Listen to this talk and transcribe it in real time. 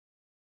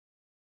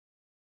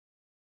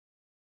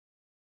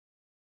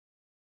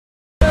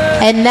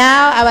And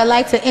now I would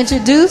like to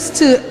introduce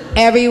to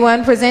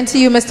everyone, present to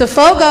you Mr.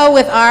 Fogo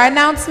with our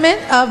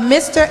announcement of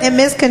Mr. and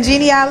Miss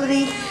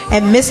Congeniality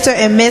and Mr.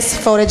 and Miss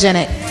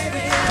Photogenic.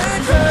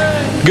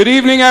 Good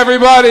evening,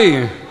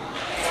 everybody.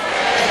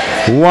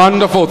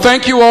 Wonderful.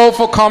 Thank you all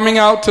for coming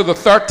out to the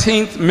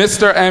 13th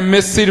Mr. and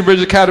Miss Cedar Bridge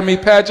Academy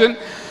pageant.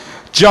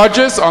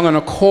 Judges, I'm going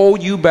to call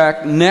you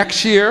back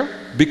next year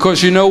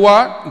because you know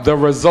what? The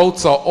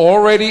results are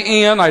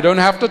already in. I don't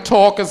have to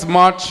talk as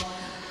much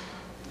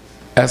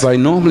as I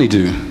normally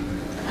do.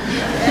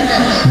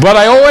 But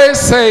I always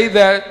say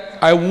that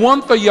I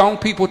want the young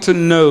people to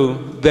know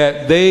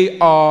that they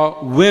are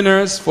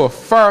winners for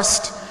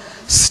first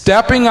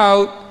stepping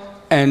out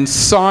and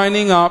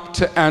signing up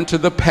to enter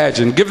the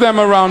pageant. Give them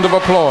a round of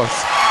applause.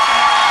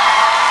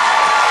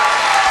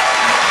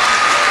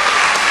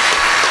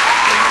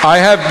 I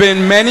have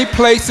been many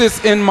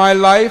places in my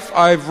life.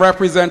 I've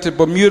represented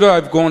Bermuda.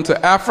 I've gone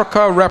to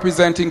Africa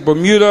representing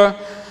Bermuda.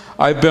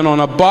 I've been on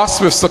a bus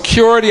with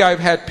security. I've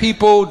had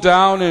people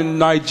down in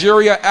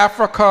Nigeria,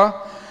 Africa,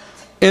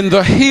 in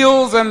the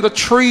hills and the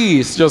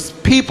trees,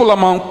 just people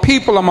among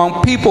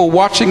people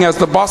watching as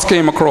the bus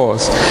came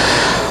across.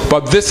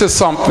 But this is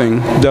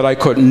something that I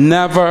could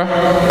never,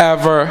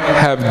 ever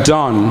have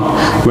done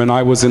when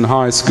I was in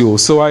high school.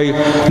 So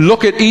I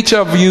look at each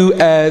of you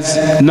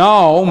as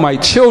now my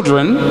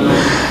children,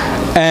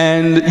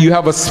 and you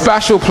have a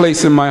special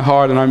place in my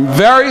heart, and I'm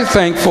very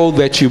thankful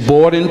that you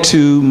bought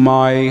into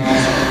my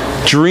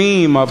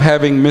dream of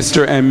having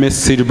Mr. and Miss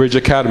Cedar Bridge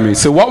Academy.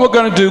 So what we're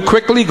going to do,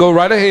 quickly go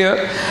right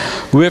ahead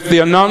with the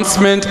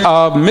announcement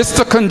of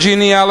Mr.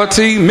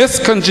 Congeniality, Miss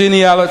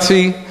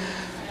Congeniality.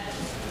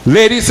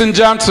 Ladies and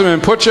gentlemen,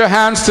 put your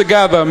hands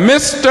together.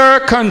 Mr.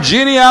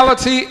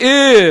 Congeniality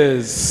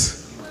is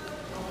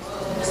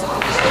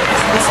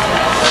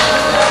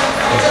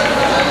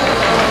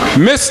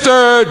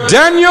Mr.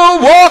 Daniel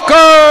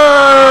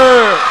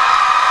Walker.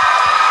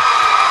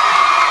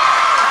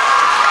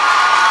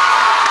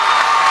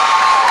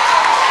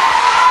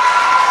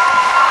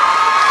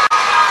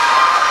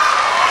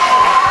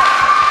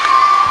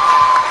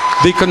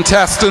 The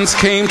contestants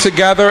came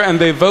together and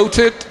they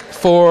voted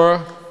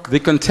for the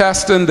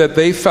contestant that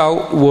they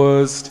felt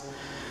was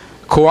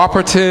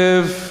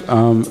cooperative,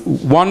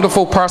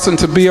 wonderful person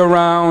to be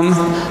around,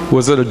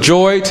 was it a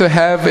joy to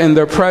have in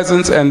their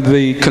presence, and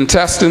the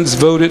contestants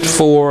voted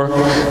for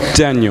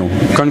Daniel.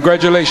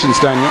 Congratulations,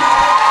 Daniel.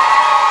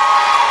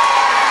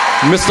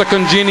 Mr.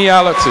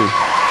 Congeniality.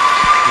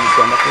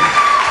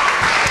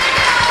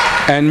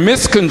 And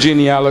Miss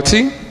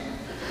Congeniality,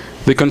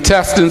 the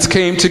contestants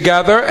came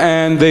together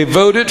and they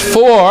voted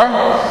for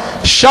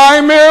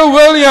Shymir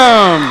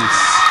Williams.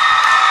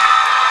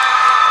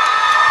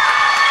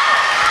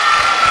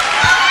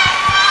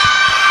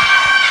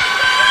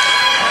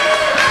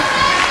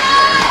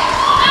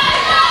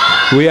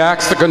 We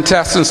asked the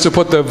contestants to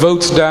put their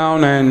votes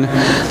down, and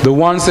the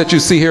ones that you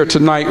see here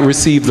tonight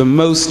received the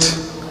most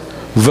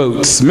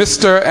votes.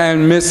 Mr.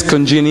 and Miss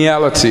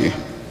Congeniality.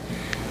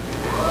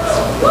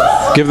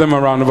 Give them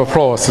a round of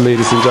applause,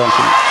 ladies and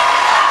gentlemen.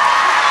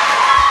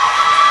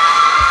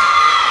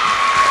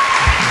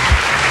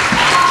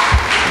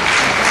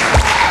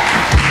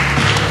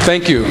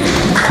 Thank you.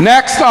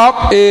 Next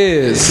up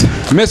is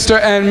Mr.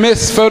 and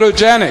Miss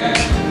Photogenic.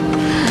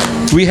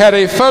 We had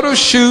a photo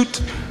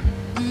shoot,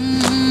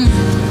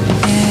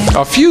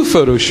 a few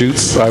photo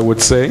shoots, I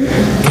would say,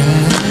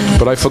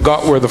 but I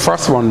forgot where the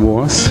first one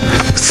was.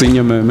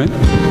 Senior moment.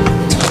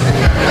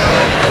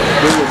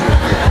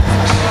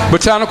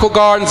 Botanical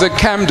Gardens at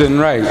Camden,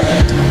 right.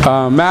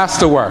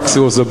 Masterworks.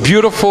 It was a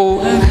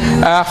beautiful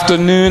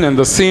afternoon and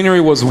the scenery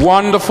was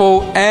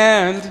wonderful,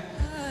 and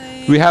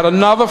we had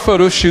another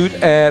photo shoot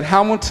at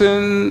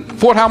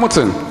Fort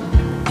Hamilton,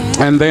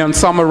 and then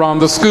some around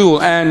the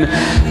school. And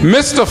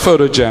Mr.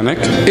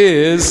 Photogenic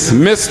is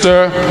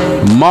Mr.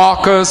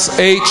 Marcus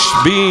H.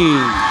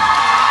 Bean.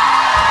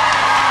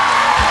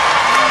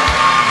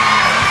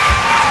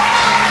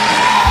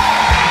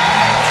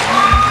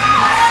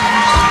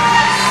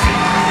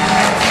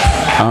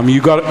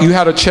 You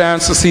had a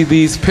chance to see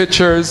these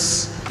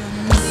pictures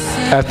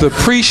at the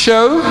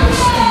pre-show.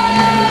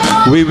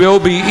 We will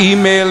be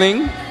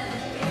emailing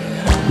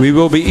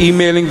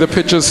the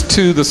pictures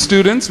to the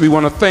students. We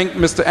want to thank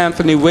Mr.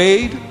 Anthony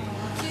Wade,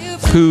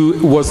 who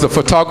was the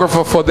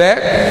photographer for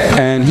that,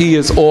 and he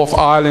is off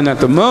island at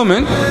the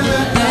moment.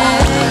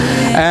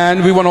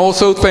 And we want to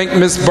also thank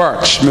Miss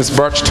Birch. Miss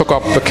Birch took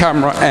up the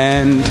camera,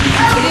 and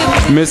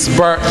Miss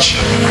Birch,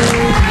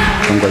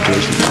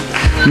 congratulations.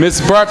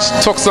 Miss Birch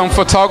took some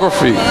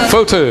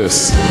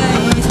photos.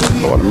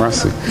 Lord have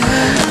mercy.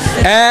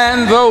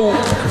 And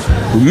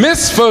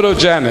Miss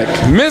Photogenic,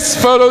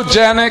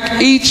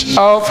 each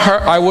of her,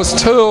 I was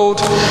told,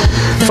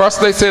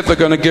 first they said they're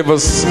going to give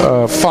us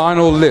a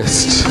final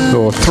list,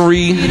 or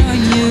 3,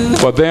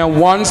 but then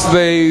once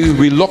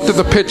we looked at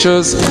the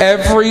pictures,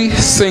 every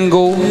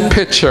single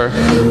picture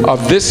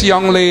of this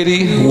young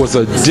lady was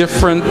a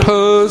different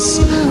pose,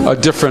 a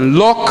different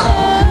look,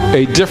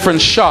 a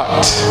different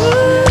shot.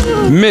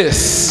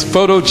 Miss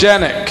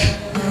Photogenic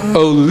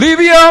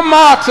Olivia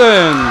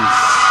Martins.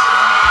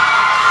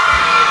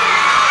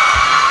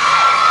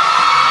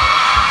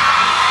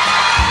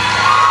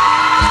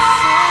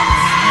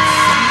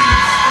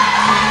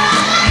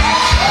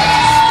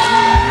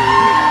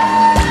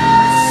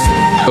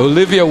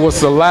 Olivia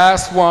was the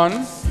last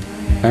one,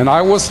 and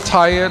I was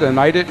tired, and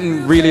I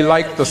didn't really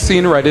like the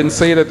scenery. I didn't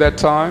say it at that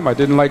time. I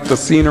didn't like the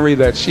scenery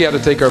that she had to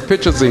take her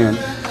pictures in,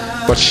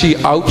 but she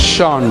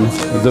outshone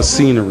the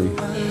scenery.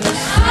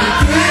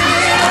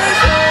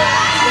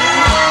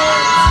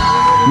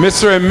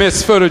 Mr. and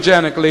Miss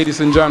Photogenic,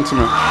 ladies and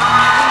gentlemen.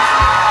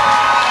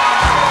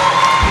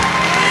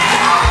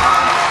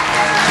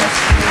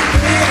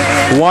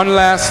 One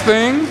last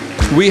thing.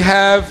 We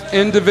have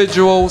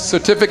individual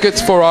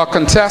certificates for our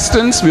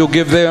contestants. We'll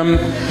give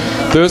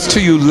those to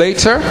you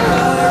later.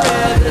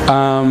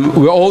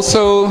 We're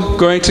also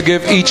going to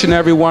give each and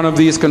every one of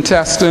these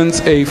contestants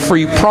a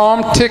free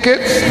prom ticket.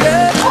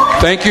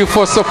 Thank you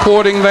for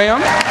supporting them.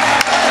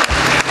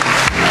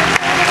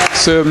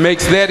 So it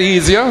makes that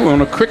easier. We're going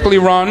to quickly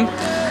run.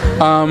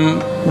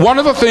 One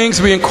of the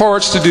things we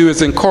encourage to do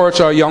is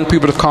encourage our young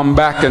people to come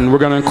back, and we're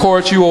going to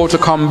encourage you all to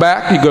come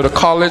back. You go to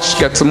college,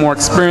 get some more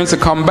experience,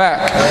 and come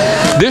back.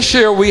 This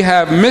year we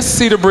have Miss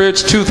Cedar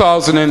Bridge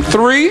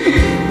 2003,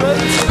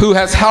 who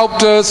has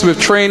helped us with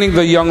training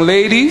the young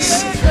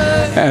ladies,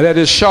 and that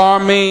is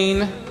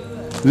Charmaine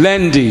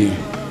Lendy.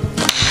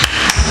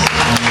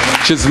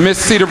 She's Miss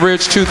Cedar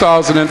Bridge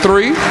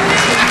 2003.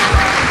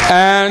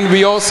 And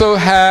we also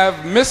have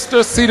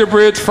Mr. Cedar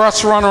Bridge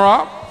first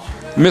runner-up,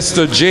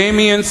 Mr.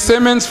 Jamie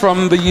Simmons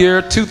from the year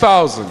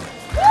 2000.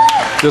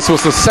 This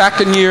was the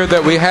second year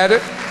that we had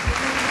it,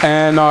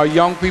 and our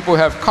young people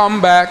have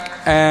come back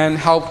and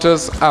helped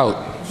us out.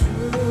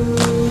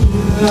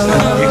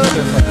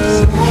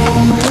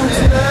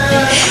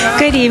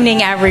 Good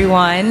evening,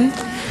 everyone.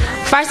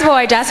 First of all,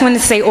 I just want to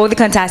say all the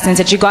contestants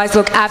that you guys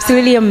look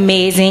absolutely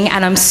amazing,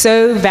 and I'm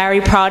so very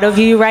proud of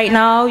you right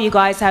now. You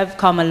guys have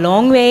come a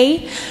long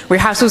way.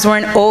 Rehearsals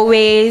weren't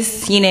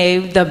always, you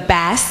know, the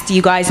best.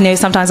 You guys know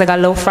sometimes I got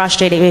a little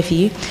frustrated with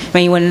you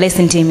when you wouldn't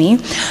listen to me.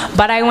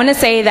 But I want to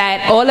say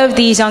that all of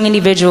these young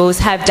individuals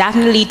have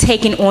definitely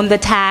taken on the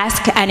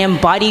task and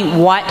embodied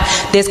what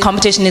this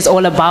competition is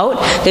all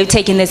about. They've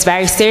taken this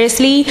very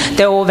seriously.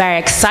 They're all very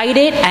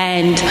excited,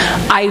 and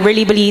I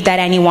really believe that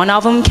any one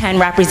of them can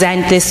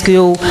represent this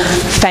school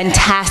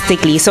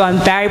fantastically. So I'm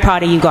very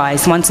proud of you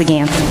guys once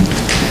again.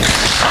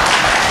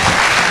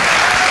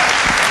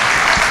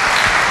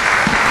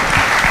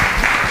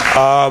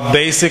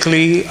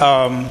 Basically,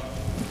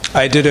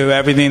 I did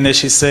everything that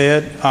she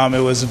said.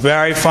 It was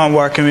very fun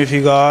working with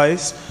you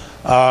guys.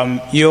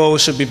 You all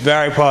should be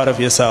very proud of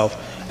yourself.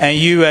 And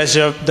you, as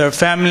their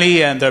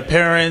family and their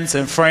parents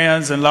and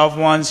friends and loved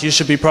ones, you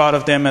should be proud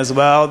of them as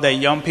well, that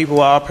young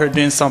people are up here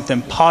doing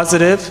something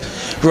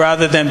positive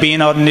rather than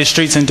being out in the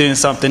streets and doing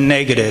something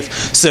negative.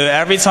 So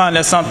every time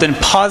that something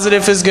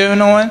positive is going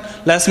on,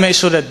 let's make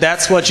sure that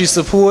that's what you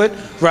support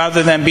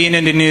rather than being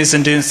in the news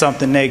and doing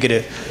something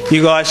negative.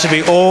 You guys should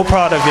be all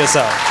proud of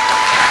yourself.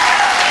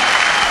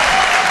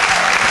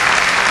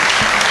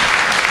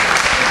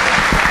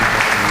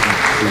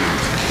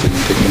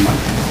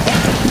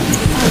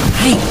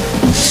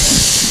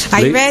 Are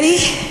you ready?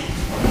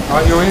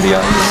 Are you ready?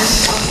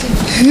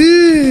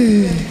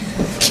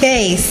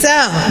 Okay,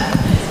 so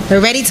we're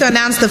ready to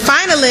announce the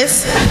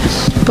finalists,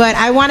 but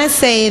I want to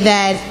say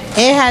that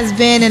it has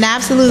been an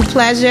absolute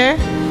pleasure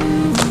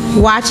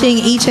watching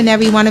each and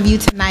every one of you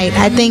tonight.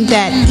 I think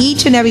that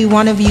each and every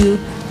one of you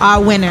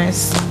are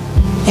winners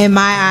in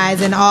my eyes,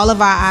 in all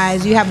of our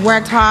eyes. You have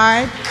worked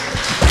hard.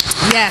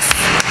 Yes.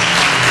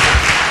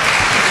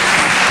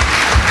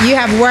 You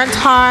have worked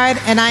hard,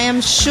 and I am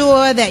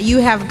sure that you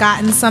have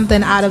gotten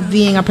something out of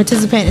being a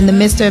participant in the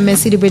Mr. and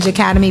Miss Cedar Bridge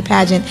Academy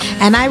pageant,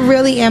 and I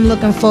really am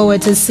looking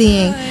forward to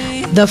seeing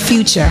the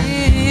future.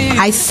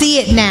 I see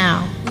it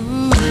now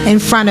in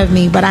front of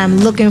me, but I'm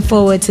looking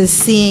forward to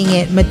seeing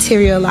it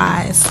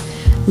materialize.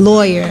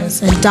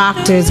 Lawyers and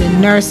doctors and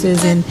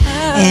nurses and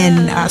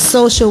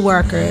social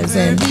workers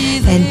and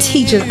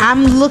teachers.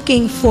 I'm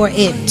looking for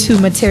it to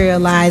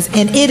materialize,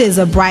 and it is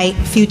a bright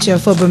future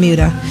for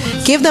Bermuda.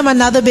 Give them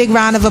another big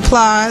round of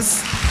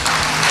applause.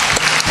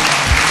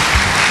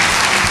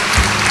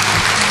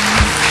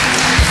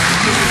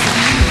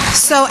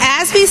 So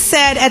as we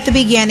said at the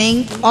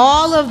beginning,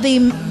 all of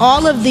the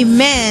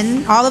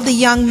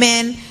young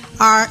men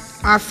are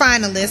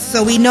finalists,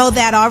 so we know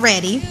that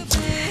already.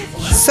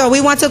 So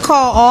we want to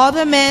call all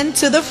the men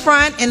to the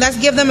front, and let's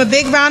give them a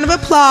big round of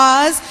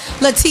applause.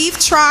 Lateef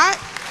Trott,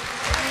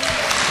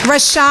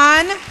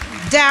 Rashawn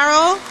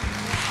Darrell,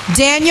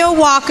 Daniel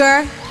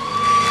Walker,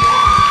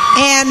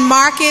 and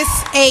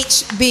Marcus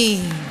H.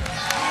 Bean.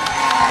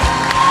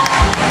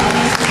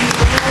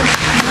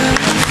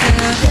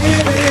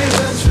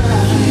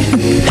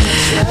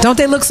 Don't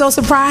they look so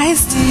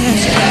surprised?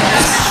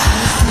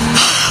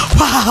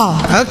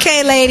 Wow.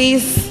 Okay,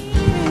 ladies.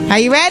 Are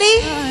you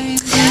ready?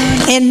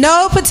 In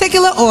no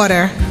particular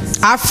order,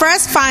 our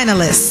first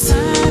finalist,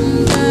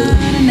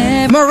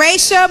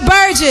 Maracia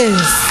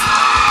Burgess.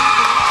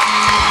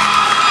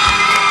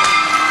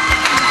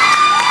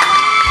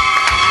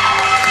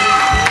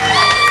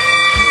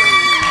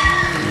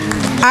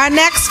 Our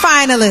next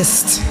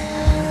finalist,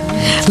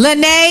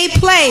 Lene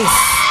Place.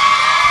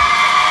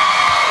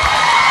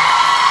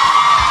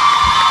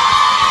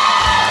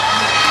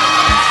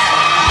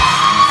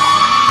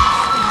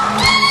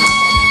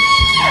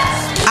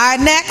 Our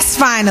next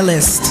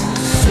finalist,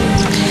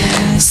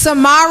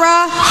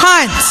 Samara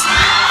Hunt.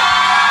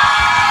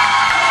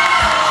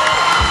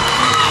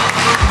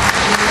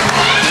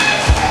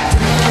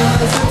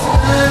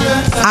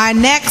 Our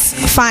next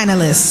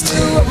finalist.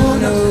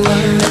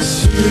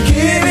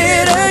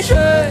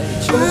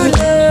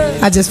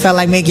 I just felt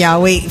like making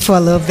y'all wait for a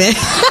little bit.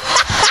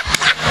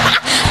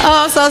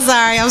 Oh, I'm so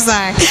sorry. I'm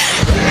sorry.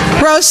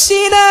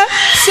 Roshina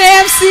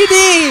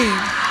Shamsideen.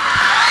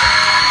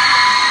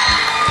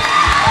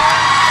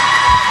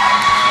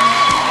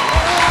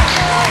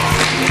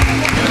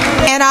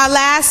 And our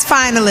last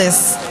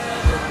finalist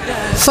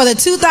for the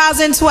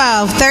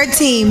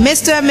 2012-13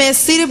 Mr. and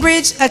Miss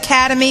Cedarbridge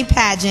Academy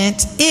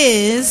pageant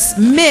is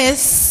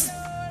Miss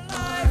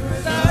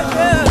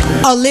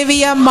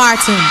Olivia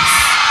Martins.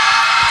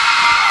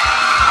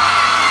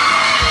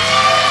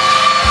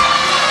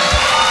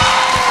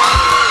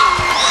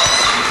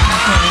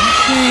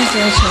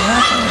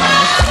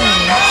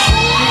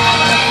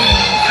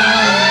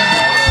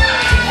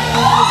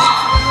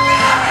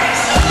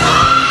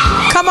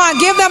 Come on,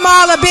 give them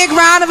all a big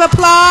round of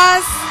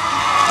applause.